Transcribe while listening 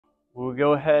We'll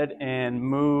go ahead and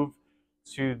move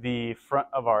to the front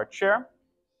of our chair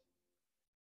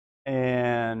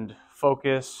and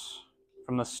focus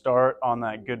from the start on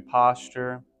that good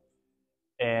posture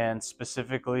and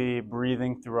specifically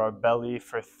breathing through our belly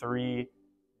for 3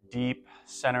 deep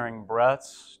centering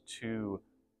breaths to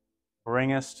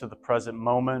bring us to the present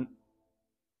moment.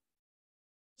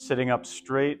 Sitting up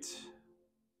straight,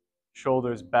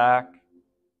 shoulders back,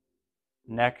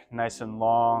 neck nice and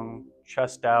long,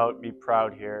 chest out, be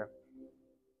proud here.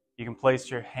 You can place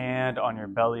your hand on your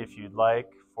belly if you'd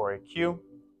like for a cue,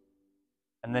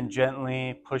 and then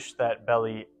gently push that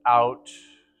belly out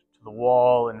to the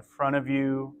wall in front of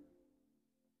you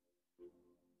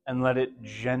and let it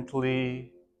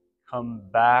gently come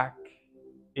back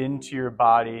into your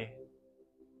body,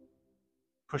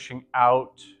 pushing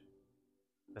out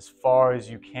as far as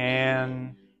you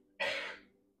can,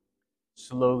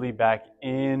 slowly back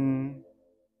in.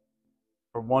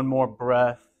 For one more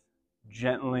breath,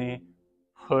 gently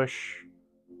push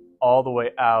all the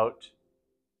way out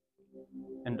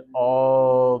and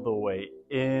all the way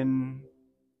in.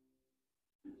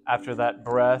 After that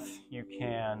breath, you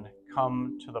can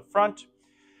come to the front.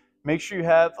 Make sure you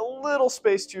have a little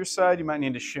space to your side. You might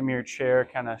need to shimmy your chair,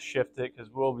 kind of shift it,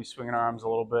 because we'll be swinging our arms a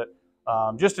little bit.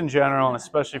 Just in general, and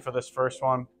especially for this first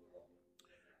one.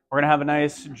 We're going to have a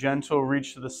nice, gentle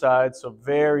reach to the side, so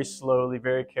very slowly,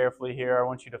 very carefully here. I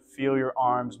want you to feel your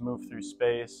arms move through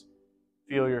space.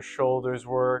 Feel your shoulders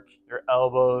work, your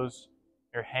elbows,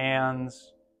 your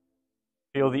hands.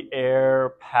 Feel the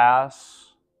air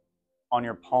pass on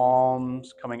your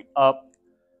palms, coming up,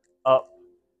 up,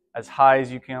 as high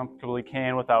as you comfortably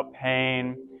can without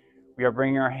pain. We are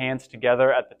bringing our hands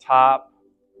together at the top,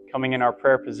 coming in our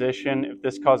prayer position. If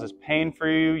this causes pain for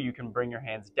you, you can bring your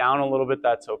hands down a little bit,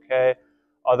 that's okay.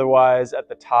 Otherwise, at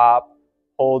the top,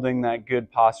 holding that good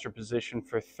posture position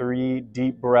for 3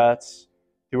 deep breaths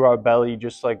through our belly,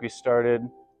 just like we started.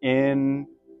 In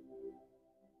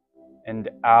and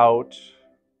out.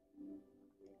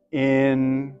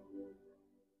 In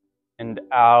and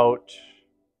out.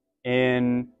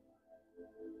 In.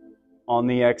 On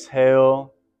the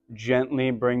exhale,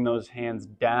 gently bring those hands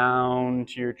down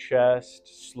to your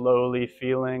chest, slowly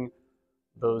feeling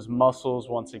those muscles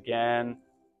once again.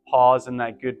 Pause in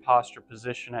that good posture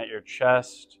position at your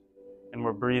chest, and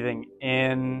we're breathing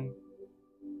in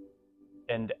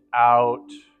and out,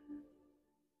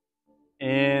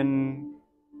 in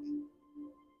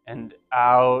and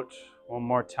out. One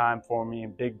more time for me.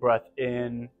 Big breath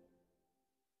in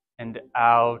and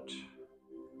out.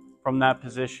 From that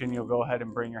position, you'll go ahead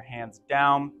and bring your hands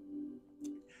down.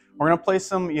 We're going to place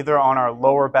them either on our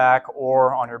lower back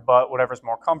or on your butt, whatever's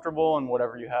more comfortable and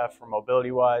whatever you have for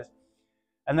mobility-wise.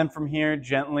 And then from here,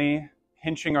 gently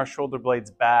pinching our shoulder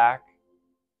blades back,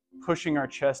 pushing our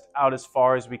chest out as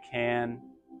far as we can,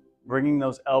 bringing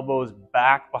those elbows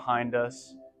back behind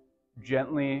us,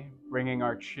 gently bringing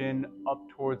our chin up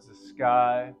towards the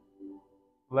sky,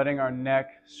 letting our neck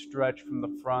stretch from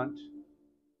the front.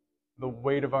 The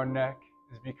weight of our neck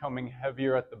is becoming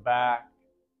heavier at the back.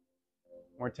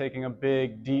 We're taking a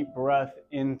big, deep breath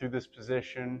in through this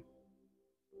position,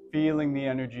 feeling the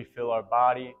energy fill our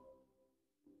body,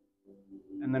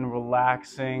 and then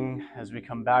relaxing as we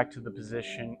come back to the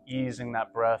position, easing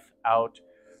that breath out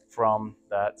from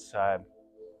that side.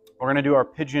 We're going to do our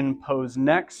pigeon pose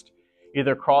next,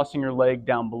 either crossing your leg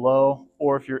down below,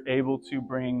 or if you're able to,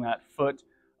 bring that foot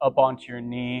up onto your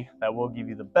knee. That will give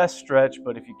you the best stretch,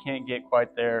 but if you can't get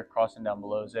quite there, crossing down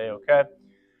below is okay.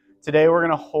 Today we're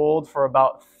going to hold for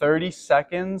about 30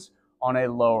 seconds on a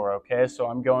lower, okay? So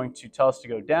I'm going to tell us to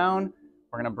go down.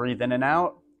 We're going to breathe in and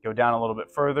out, go down a little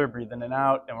bit further, breathe in and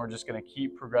out, and we're just going to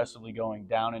keep progressively going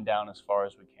down and down as far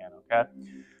as we can, okay?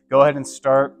 Go ahead and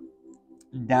start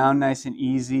down nice and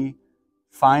easy.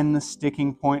 Find the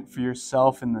sticking point for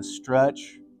yourself in the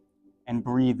stretch and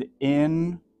breathe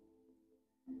in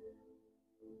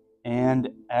and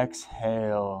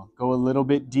exhale. Go a little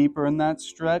bit deeper in that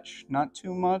stretch, not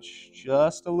too much,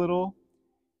 just a little,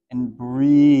 and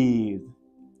breathe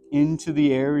into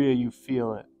the area you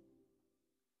feel it,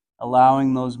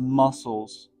 allowing those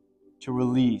muscles to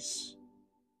release.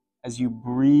 As you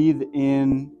breathe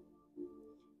in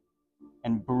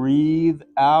and breathe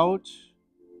out,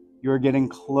 you're getting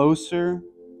closer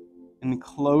and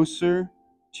closer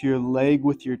to your leg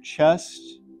with your chest.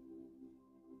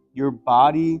 Your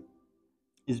body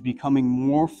is becoming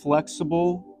more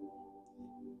flexible.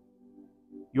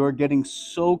 You're getting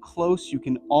so close you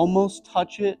can almost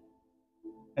touch it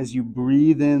as you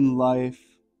breathe in life.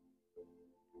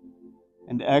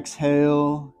 And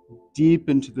exhale deep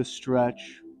into the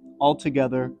stretch. All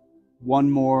together,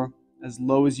 one more as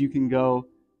low as you can go.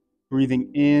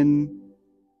 Breathing in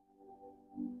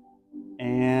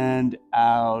and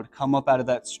out. Come up out of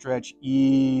that stretch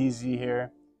easy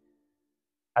here.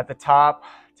 At the top,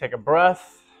 take a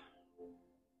breath.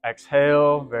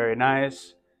 Exhale, very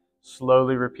nice.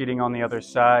 Slowly repeating on the other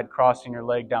side, crossing your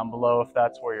leg down below if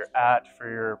that's where you're at for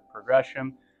your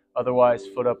progression. Otherwise,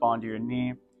 foot up onto your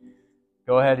knee.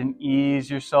 Go ahead and ease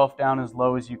yourself down as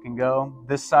low as you can go.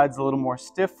 This side's a little more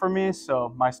stiff for me,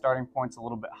 so my starting point's a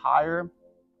little bit higher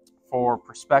for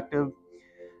perspective.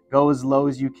 Go as low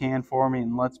as you can for me,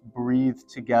 and let's breathe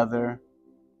together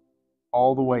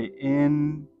all the way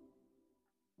in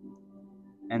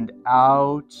and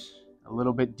out. A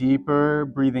little bit deeper,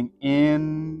 breathing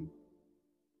in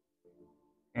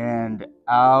and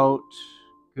out.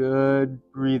 Good.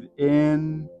 Breathe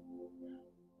in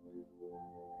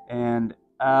and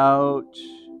out.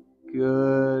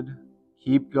 Good.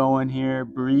 Keep going here.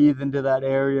 Breathe into that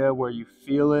area where you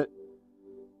feel it,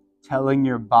 telling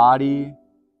your body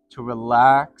to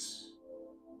relax,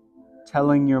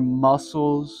 telling your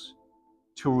muscles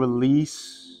to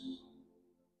release,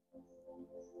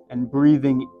 and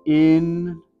breathing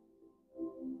in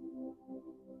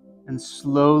and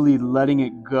slowly letting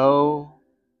it go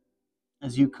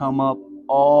as you come up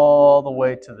all the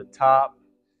way to the top.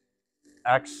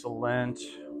 Excellent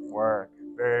work.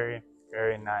 Very,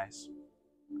 very nice.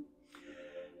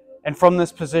 And from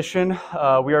this position,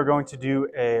 we are going to do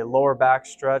a lower back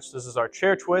stretch. This is our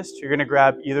chair twist. You're going to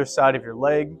grab either side of your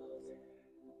leg.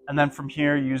 And then from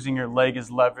here, using your leg as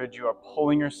leverage, you are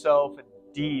pulling yourself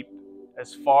deep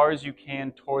as far as you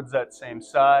can towards that same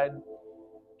side,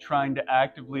 trying to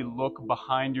actively look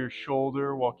behind your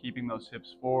shoulder while keeping those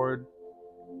hips forward.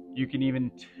 You can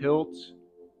even tilt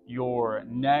your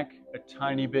neck a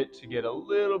tiny bit to get a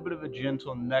little bit of a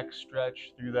gentle neck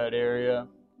stretch through that area.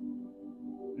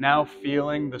 Now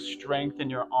feeling the strength in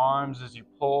your arms as you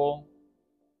pull,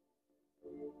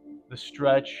 the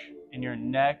stretch in your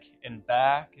neck and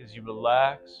back as you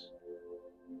relax.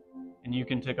 And you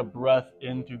can take a breath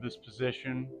in through this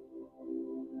position.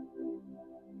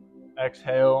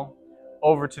 Exhale,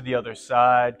 over to the other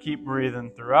side. Keep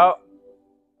breathing throughout.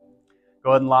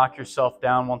 Go ahead and lock yourself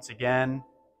down once again.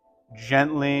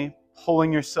 Gently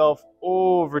pulling yourself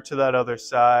over to that other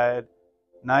side.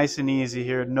 Nice and easy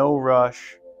here, no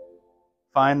rush.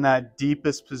 Find that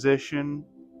deepest position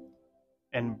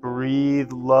and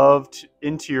breathe love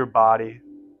into your body.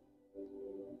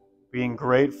 Being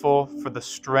grateful for the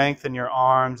strength in your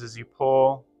arms as you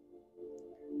pull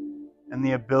and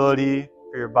the ability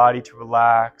for your body to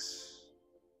relax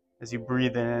as you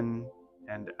breathe in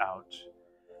and out.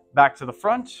 Back to the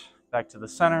front, back to the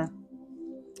center.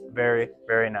 Very,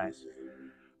 very nice.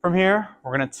 From here,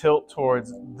 we're going to tilt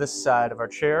towards this side of our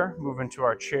chair, move into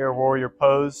our chair warrior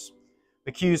pose.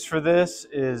 The cues for this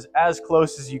is as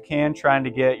close as you can, trying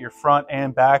to get your front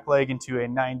and back leg into a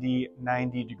 90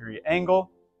 degree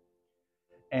angle.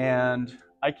 And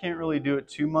I can't really do it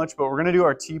too much, but we're going to do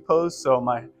our T-pose. So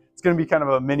it's going to be kind of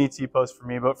a mini T-pose for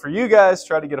me. But for you guys,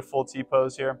 try to get a full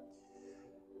T-pose here.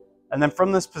 And then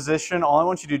from this position, all I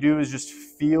want you to do is just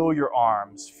feel your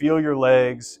arms, feel your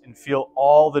legs, and feel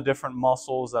all the different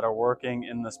muscles that are working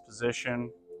in this position.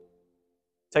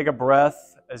 Take a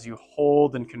breath as you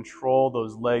hold and control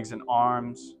those legs and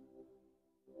arms.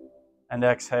 And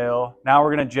exhale. Now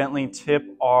we're going to gently tip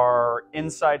our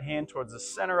inside hand towards the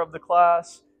center of the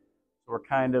class. So we're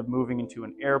kind of moving into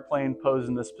an airplane pose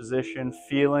in this position,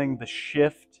 feeling the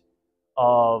shift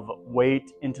of weight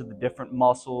into the different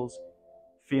muscles,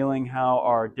 feeling how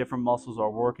our different muscles are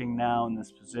working now in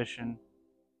this position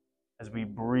as we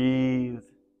breathe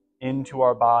into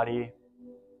our body,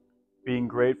 being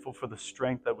grateful for the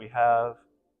strength that we have.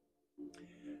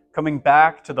 Coming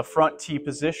back to the front T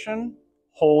position,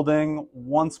 holding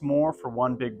once more for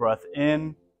one big breath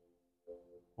in,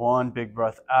 one big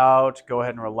breath out. Go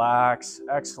ahead and relax.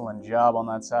 Excellent job on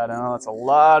that side. I know that's a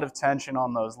lot of tension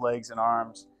on those legs and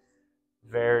arms.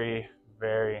 Very,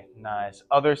 very nice.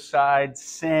 Other side,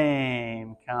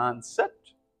 same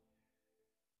concept.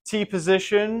 T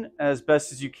position as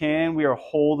best as you can. We are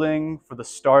holding for the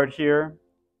start here,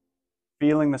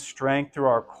 feeling the strength through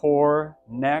our core,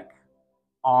 neck,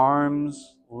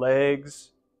 arms,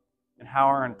 legs, and how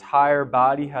our entire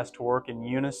body has to work in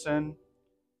unison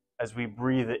as we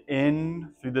breathe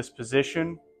in through this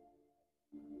position.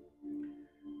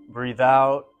 Breathe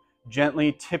out,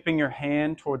 gently tipping your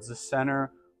hand towards the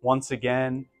center once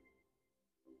again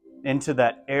into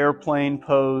that airplane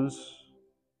pose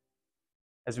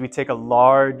as we take a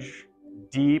large,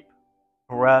 deep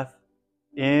breath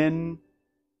in,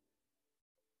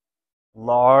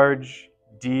 large,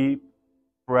 deep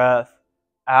breath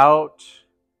out,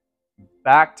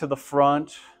 back to the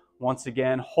front. Once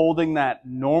again, holding that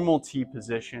normal T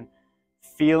position,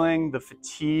 feeling the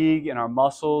fatigue in our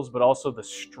muscles, but also the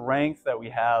strength that we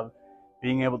have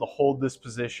being able to hold this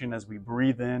position as we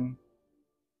breathe in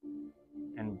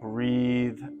and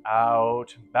breathe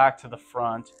out, back to the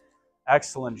front.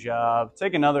 Excellent job.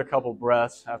 Take another couple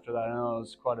breaths after that. I know it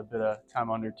was quite a bit of time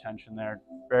under tension there.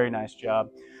 Very nice job.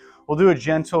 We'll do a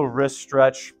gentle wrist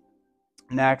stretch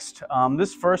next.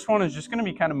 This first one is just going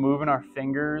to be kind of moving our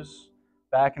fingers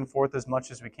back and forth as much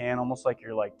as we can, almost like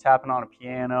you're like tapping on a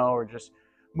piano or just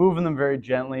moving them very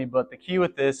gently. But the key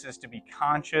with this is to be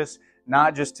conscious,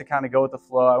 not just to kind of go with the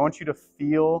flow. I want you to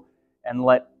feel and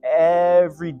let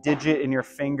every digit in your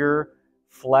finger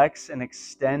flex and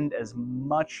extend as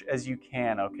much as you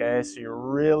can, okay? So you're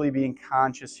really being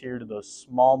conscious here to those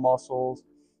small muscles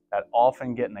that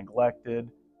often get neglected,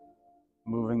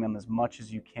 moving them as much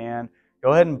as you can.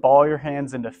 Go ahead and ball your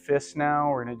hands into fists now.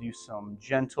 We're going to do some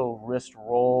gentle wrist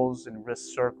rolls and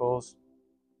wrist circles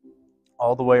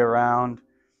all the way around.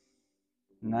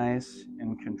 Nice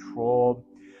and controlled.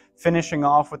 Finishing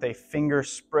off with a finger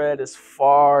spread as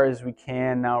far as we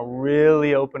can. Now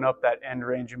really open up that end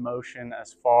range of motion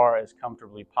as far as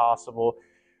comfortably possible.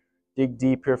 Dig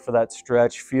deep here for that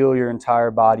stretch. Feel your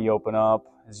entire body open up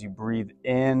as you breathe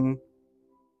in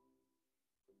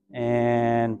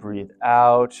and breathe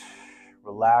out.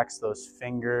 Relax those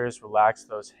fingers, relax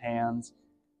those hands.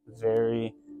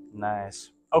 Very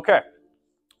nice. Okay,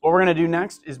 what we're going to do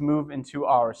next is move into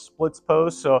our splits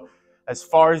pose. So as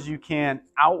far as you can,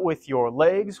 out with your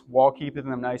legs while keeping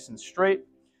them nice and straight.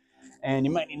 And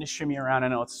you might need to shimmy around. I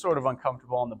know it's sort of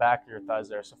uncomfortable on the back of your thighs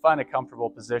there, so find a comfortable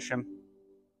position.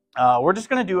 We're just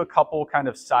going to do a couple kind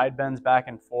of side bends back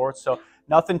and forth. So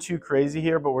nothing too crazy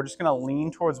here, but we're just going to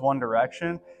lean towards one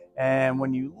direction. And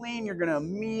when you lean, you're going to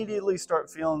immediately start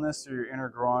feeling this through your inner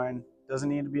groin. Doesn't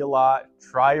need to be a lot.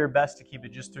 Try your best to keep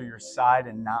it just through your side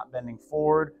and not bending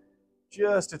forward.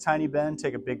 Just a tiny bend.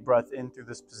 Take a big breath in through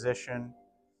this position.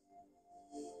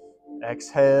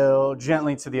 Exhale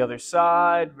gently to the other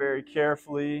side, very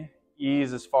carefully.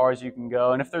 Ease as far as you can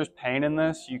go. And if there's pain in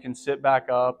this, you can sit back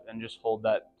up and just hold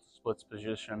that splits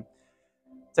position.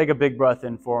 Take a big breath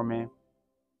in for me.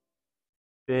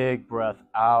 Big breath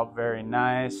out, very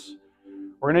nice.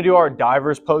 We're going to do our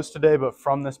diver's pose today, but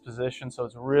from this position, so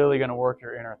it's really going to work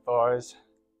your inner thighs.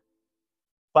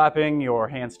 Clapping your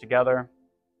hands together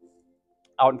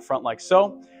out in front like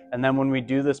so. And then when we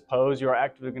do this pose, you're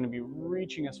actively going to be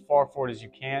reaching as far forward as you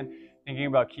can, thinking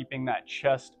about keeping that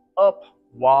chest up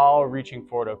while reaching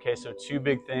forward, okay? So two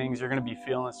big things. You're going to be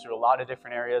feeling this through a lot of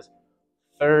different areas.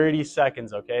 30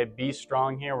 seconds, okay? Be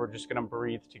strong here. We're just going to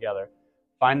breathe together.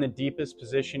 Find the deepest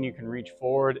position you can reach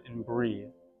forward and breathe.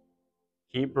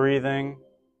 Keep breathing.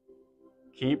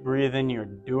 Keep breathing. You're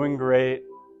doing great.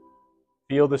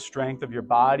 Feel the strength of your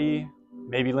body.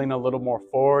 Maybe lean a little more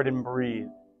forward and breathe.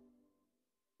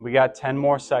 We got 10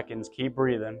 more seconds. Keep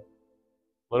breathing.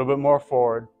 A little bit more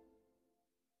forward.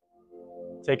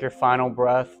 Take your final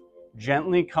breath.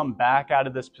 Gently come back out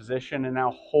of this position and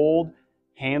now hold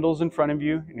handles in front of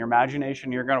you. In your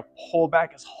imagination, you're going to pull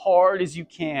back as hard as you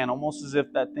can, almost as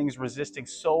if that thing's resisting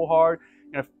so hard.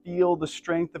 You're going to feel the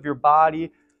strength of your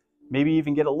body. Maybe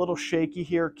even get a little shaky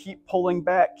here. Keep pulling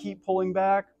back, keep pulling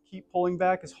back, keep pulling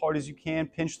back as hard as you can.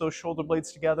 Pinch those shoulder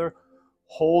blades together.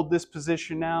 Hold this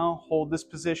position now. Hold this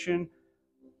position.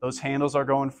 Those handles are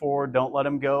going forward. Don't let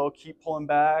them go. Keep pulling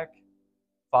back.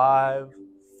 5,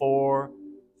 4,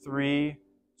 3,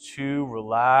 2,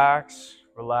 relax.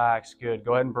 Relax. Good.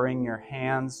 Go ahead and bring your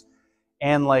hands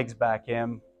and legs back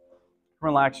in.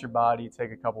 Relax your body.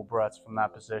 Take a couple breaths from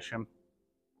that position.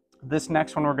 This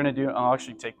next one we're going to do, I'll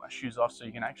actually take my shoes off so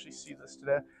you can actually see this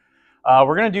today.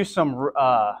 We're going to do some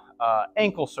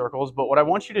ankle circles, but what I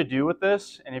want you to do with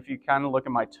this, and if you kind of look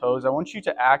at my toes, I want you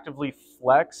to actively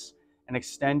flex and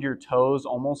extend your toes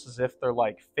almost as if they're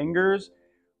like fingers,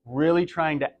 really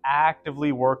trying to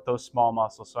actively work those small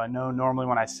muscles. So I know normally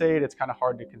when I say it, it's kind of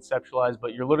hard to conceptualize,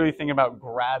 but you're literally thinking about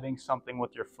grabbing something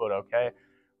with your foot, okay?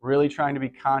 Really trying to be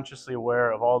consciously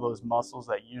aware of all those muscles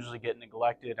that usually get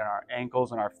neglected in our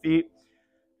ankles and our feet.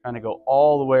 Trying to go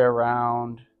all the way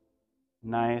around.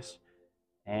 Nice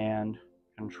and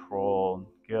controlled.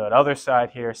 Good. Other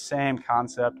side here, same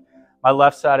concept. My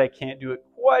left side, I can't do it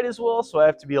quite as well, so I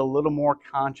have to be a little more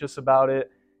conscious about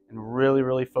it and really,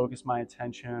 really focus my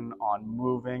attention on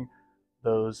moving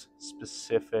those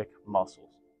specific muscles.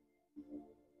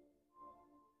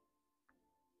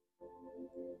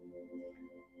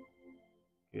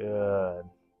 Good.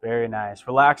 Very nice.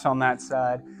 Relax on that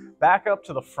side. Back up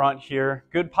to the front here.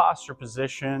 Good posture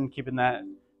position, keeping that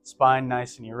spine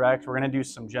nice and erect. We're going to do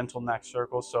some gentle neck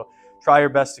circles, so try your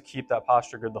best to keep that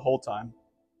posture good the whole time.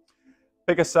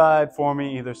 Pick a side for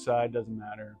me, either side, doesn't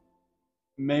matter.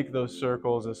 Make those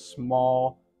circles as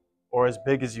small or as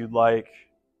big as you'd like.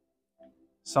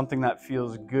 Something that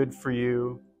feels good for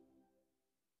you.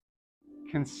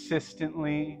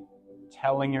 Consistently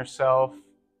telling yourself,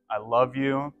 I love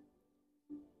you.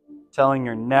 Telling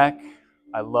your neck,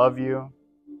 I love you.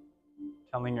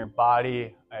 Telling your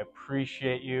body, I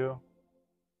appreciate you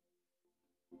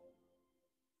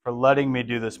for letting me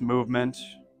do this movement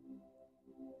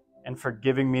and for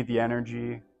giving me the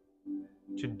energy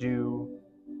to do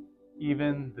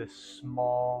even this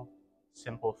small,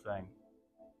 simple thing.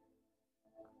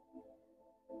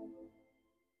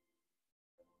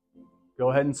 Go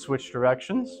ahead and switch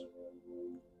directions.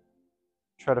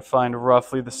 Try to find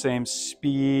roughly the same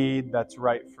speed that's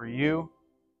right for you.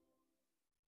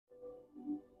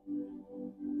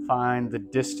 Find the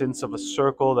distance of a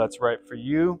circle that's right for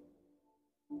you.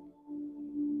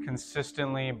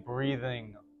 Consistently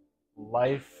breathing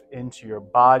life into your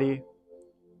body.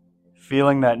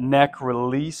 Feeling that neck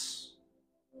release.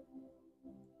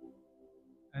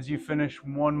 As you finish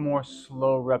one more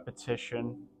slow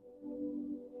repetition,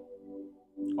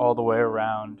 all the way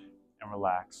around and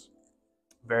relax.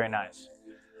 Very nice.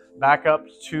 Back up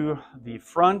to the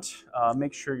front.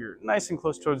 Make sure you're nice and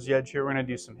close towards the edge here. We're going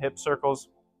to do some hip circles.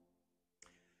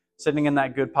 Sitting in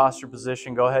that good posture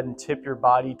position, go ahead and tip your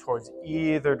body towards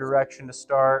either direction to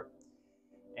start.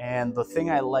 And the thing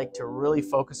I like to really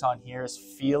focus on here is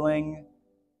feeling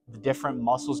the different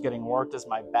muscles getting worked as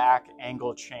my back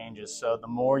angle changes. So the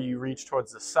more you reach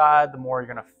towards the side, the more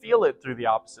you're going to feel it through the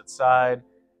opposite side.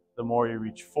 The more you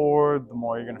reach forward, the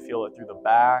more you're going to feel it through the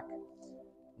back.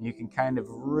 And you can kind of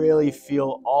really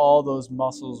feel all those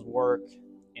muscles work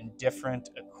in different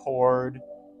accord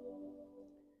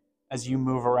as you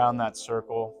move around that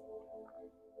circle.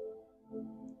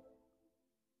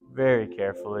 Very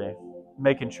carefully,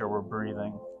 making sure we're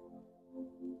breathing.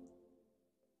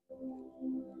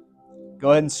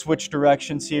 Go ahead and switch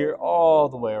directions here all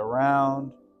the way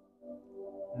around.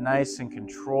 Nice and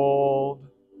controlled.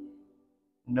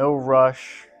 No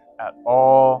rush at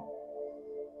all.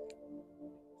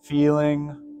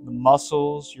 Feeling the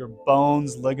muscles, your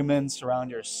bones, ligaments around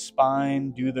your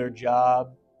spine do their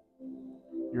job.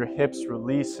 Your hips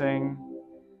releasing.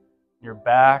 Your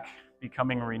back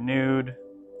becoming renewed.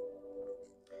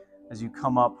 As you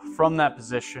come up from that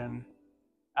position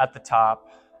at the top,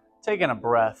 taking a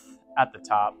breath at the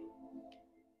top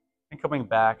and coming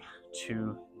back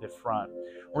to the front.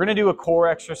 We're going to do a core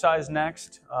exercise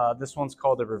next. This one's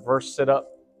called a reverse sit-up.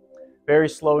 Very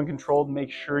slow and controlled. Make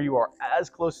sure you are as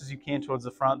close as you can towards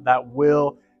the front. That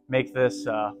will make this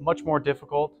much more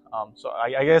difficult. So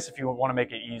I guess if you want to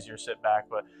make it easier, sit back,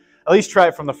 but at least try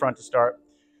it from the front to start.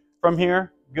 From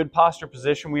here, good posture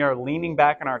position. We are leaning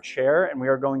back in our chair and we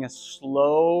are going as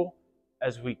slow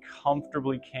as we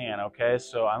comfortably can, okay?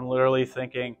 So I'm literally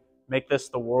thinking, make this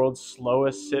the world's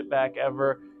slowest sit back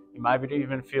ever. You might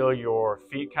even feel your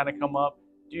feet kind of come up.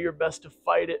 Do your best to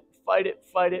fight it, fight it,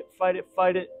 fight it, fight it,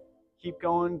 fight it. Keep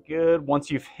going, good.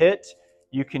 Once you've hit,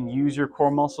 you can use your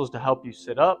core muscles to help you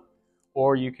sit up,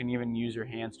 or you can even use your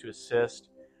hands to assist.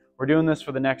 We're doing this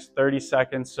for the next 30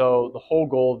 seconds, so the whole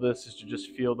goal of this is to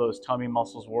just feel those tummy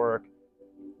muscles work,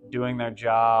 doing their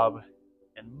job,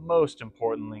 and most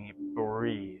importantly,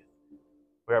 breathe.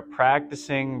 We are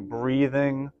practicing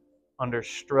breathing under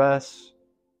stress,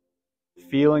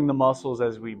 feeling the muscles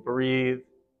as we breathe,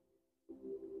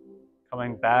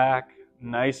 coming back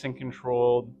nice and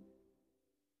controlled,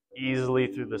 easily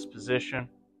through this position,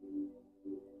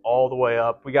 all the way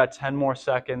up. We got 10 more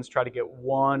seconds. Try to get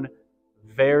one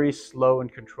very slow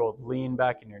and controlled lean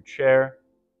back in your chair.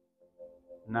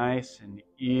 Nice and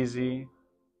easy.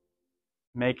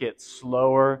 Make it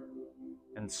slower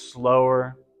and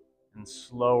slower and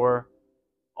slower,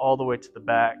 all the way to the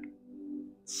back.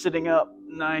 Sitting up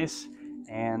nice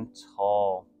and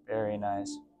tall. Very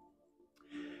nice.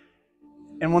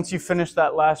 And once you finish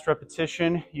that last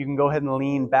repetition, you can go ahead and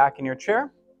lean back in your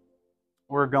chair.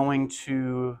 We're going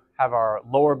to have our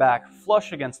lower back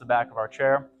flush against the back of our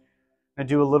chair. I'm going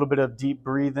to do a little bit of deep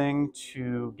breathing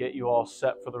to get you all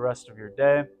set for the rest of your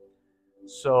day.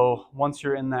 So once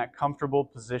you're in that comfortable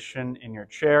position in your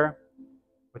chair,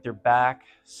 with your back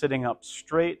sitting up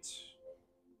straight,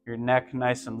 your neck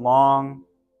nice and long,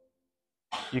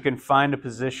 you can find a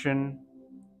position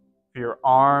for your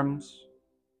arms,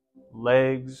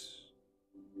 legs,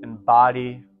 and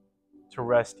body to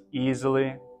rest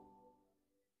easily.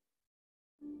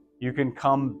 You can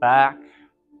come back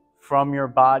from your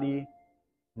body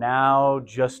now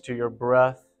just to your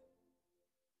breath.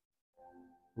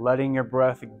 letting your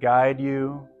breath guide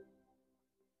you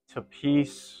to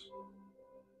peace,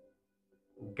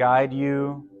 guide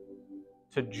you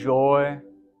to joy,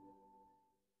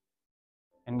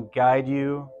 and guide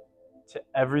you to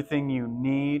everything you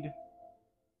need,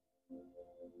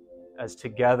 as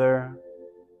together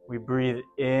we breathe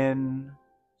in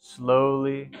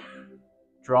slowly,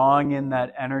 drawing in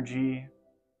that energy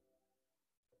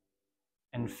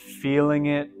and feeling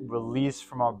it release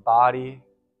from our body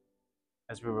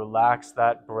as we relax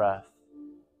that breath.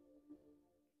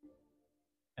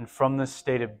 And from this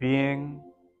state of being,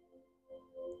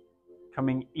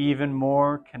 coming even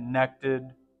more connected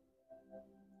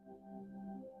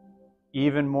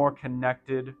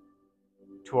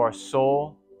to our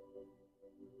soul,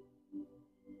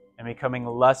 and becoming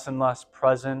less and less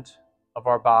present of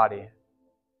our body.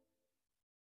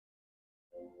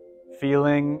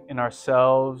 Feeling in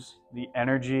ourselves the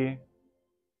energy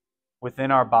within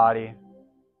our body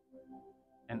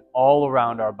and all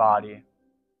around our body.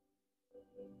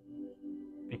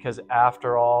 Because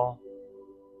after all,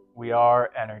 we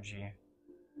are energy.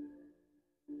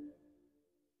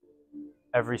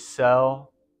 Every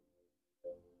cell,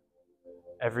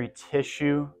 every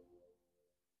tissue,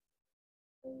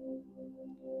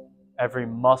 every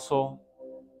muscle,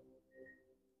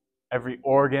 every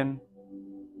organ,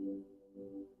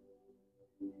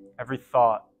 every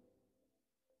thought,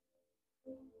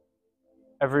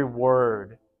 every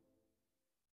word,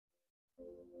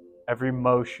 every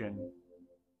motion,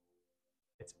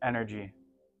 it's energy.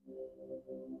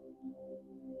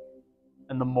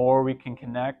 And the more we can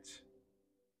connect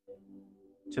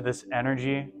to this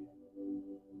energy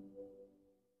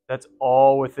that's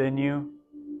all within you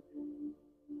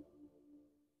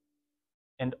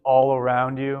and all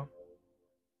around you,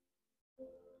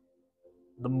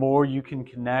 the more you can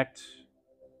connect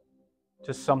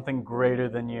to something greater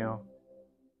than you,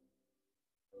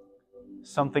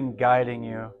 something guiding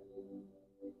you,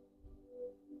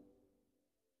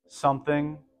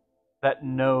 something that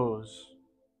knows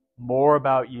more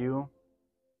about you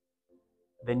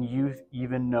than you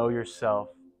even know yourself.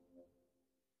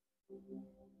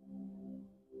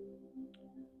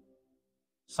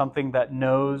 Something that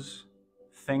knows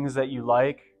things that you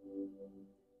like,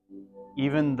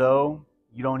 even though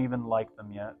you don't even like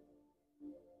them yet.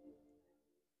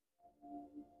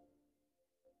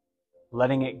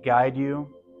 Letting it guide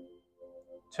you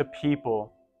to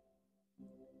people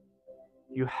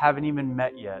you haven't even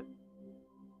met yet,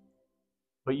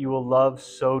 but you will love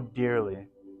so dearly.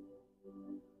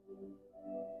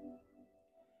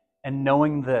 And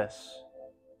knowing this,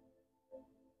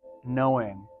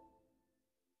 knowing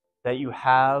that you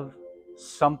have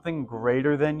something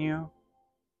greater than you,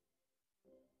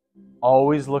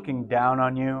 always looking down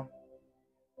on you,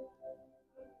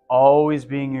 always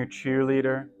being your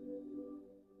cheerleader,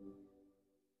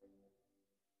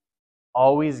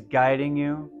 always guiding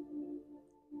you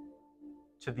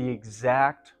to the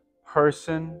exact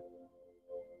person,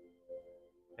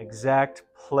 exact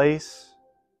place,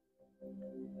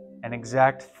 and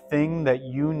exact thing that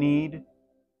you need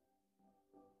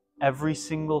every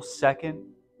single second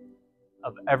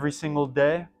of every single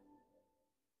day.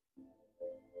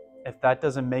 If that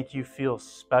doesn't make you feel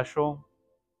special,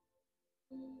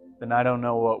 then I don't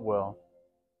know what will.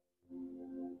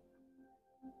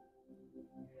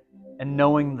 And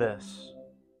knowing this,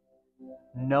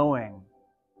 knowing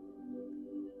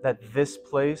that this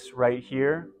place right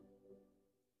here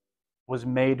was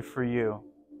made for you.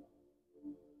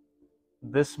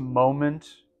 This moment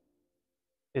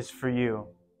is for you,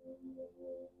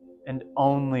 and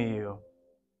only you.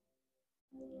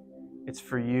 It's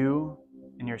for you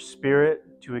and your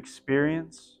spirit to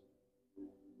experience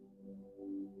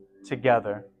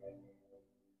together.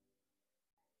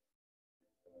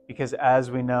 Because as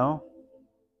we know,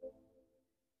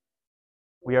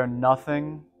 we are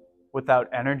nothing without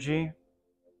energy,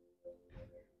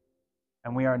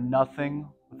 and we are nothing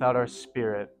without our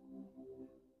spirit.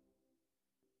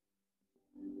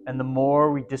 And the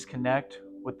more we disconnect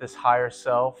with this higher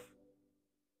self,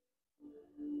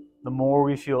 the more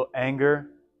we feel anger,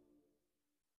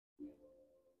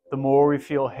 the more we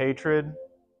feel hatred,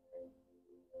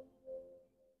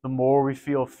 the more we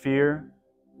feel fear,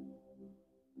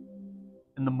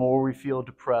 and the more we feel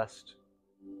depressed.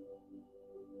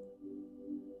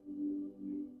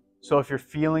 So if you're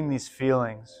feeling these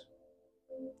feelings,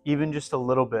 even just a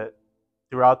little bit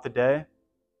throughout the day,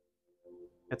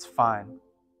 it's fine.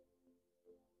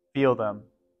 Feel them.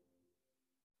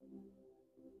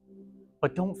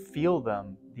 But don't feel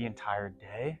them the entire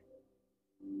day.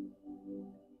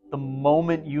 The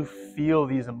moment you feel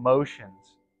these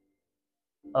emotions,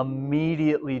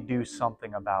 immediately do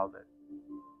something about it.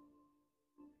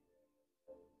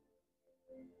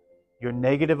 Your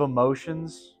negative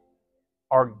emotions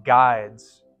are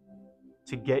guides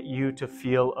to get you to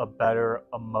feel a better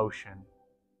emotion.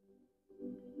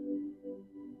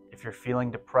 If you're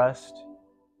feeling depressed,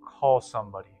 call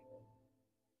somebody.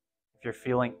 If you're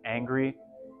feeling angry,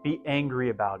 be angry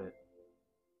about it.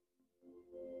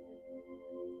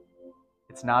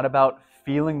 It's not about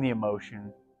feeling the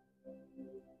emotion.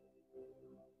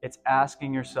 It's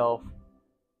asking yourself,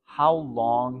 how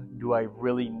long do I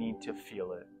really need to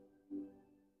feel it?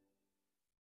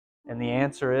 And the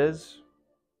answer is,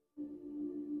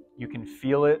 you can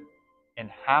feel it in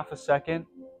half a second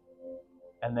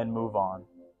and then move on.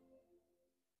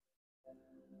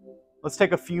 Let's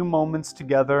take a few moments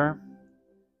together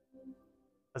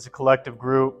as a collective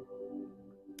group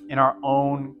in our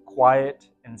own quiet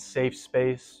and safe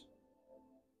space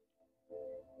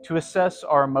to assess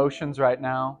our emotions right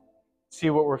now, see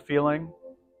what we're feeling,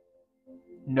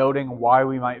 noting why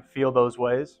we might feel those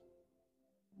ways,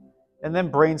 and then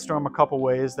brainstorm a couple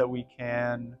ways that we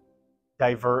can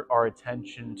divert our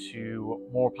attention to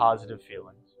more positive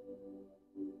feelings.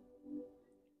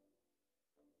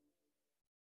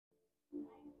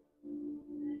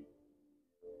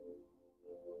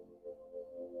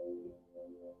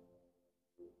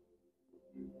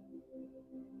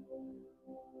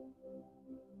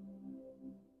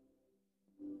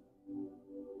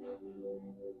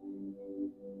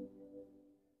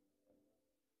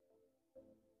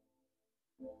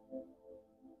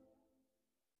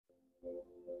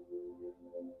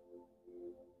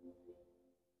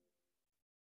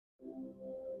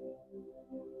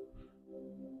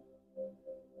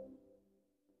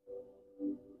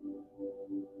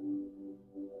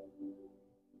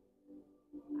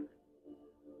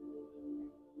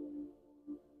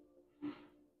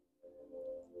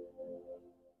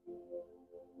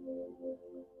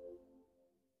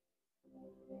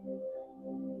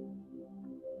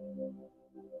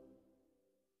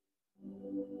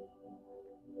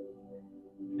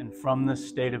 And from this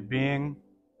state of being,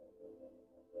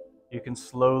 you can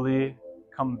slowly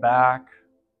come back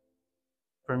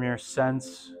from your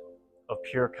sense of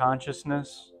pure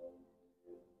consciousness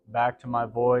back to my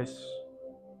voice,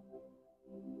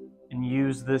 and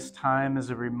use this time as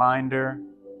a reminder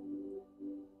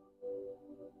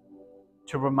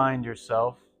to remind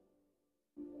yourself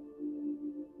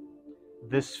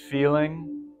this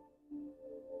feeling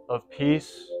of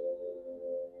peace,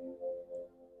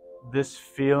 this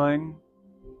feeling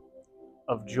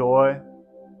of joy,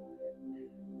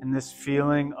 and this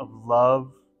feeling of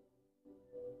love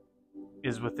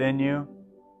is within you.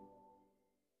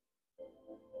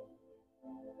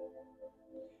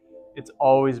 It's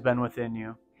always been within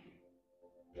you.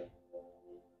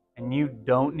 And you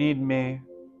don't need me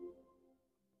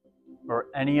or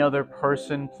any other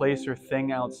person, place, or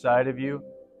thing outside of you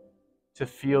to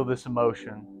feel this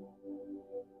emotion.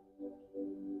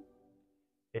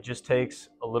 It just takes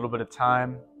a little bit of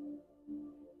time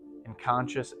and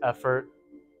conscious effort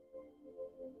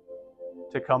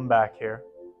to come back here.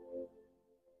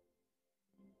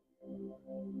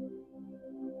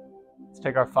 Let's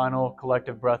take our final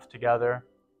collective breath together,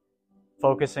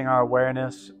 focusing our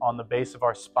awareness on the base of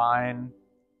our spine.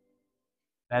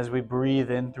 As we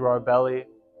breathe in through our belly,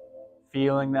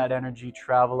 feeling that energy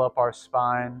travel up our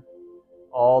spine,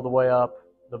 all the way up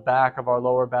the back of our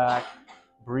lower back,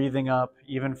 breathing up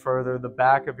even further, the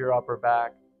back of your upper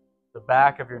back, the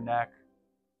back of your neck,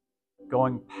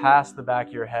 going past the back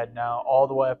of your head now, all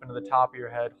the way up into the top of your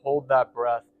head. Hold that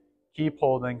breath. Keep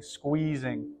holding,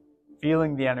 squeezing,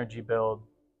 feeling the energy build.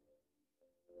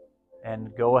 And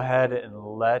go ahead and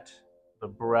let the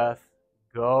breath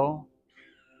go.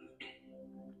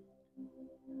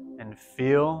 And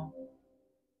feel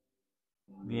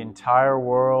the entire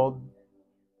world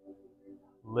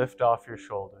lift off your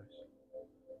shoulders.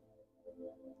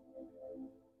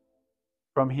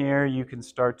 From here, you can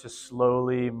start to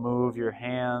slowly move your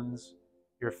hands,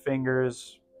 your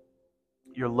fingers,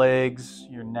 your legs,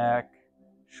 your neck,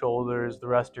 shoulders, the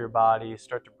rest of your body.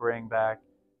 Start to bring back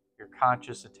your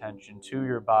conscious attention to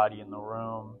your body in the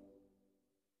room.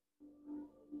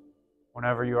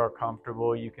 Whenever you are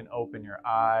comfortable, you can open your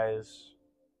eyes.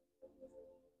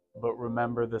 But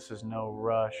remember, this is no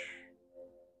rush,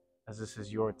 as this is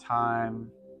your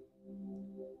time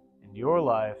and your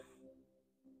life,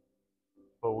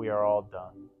 but we are all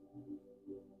done.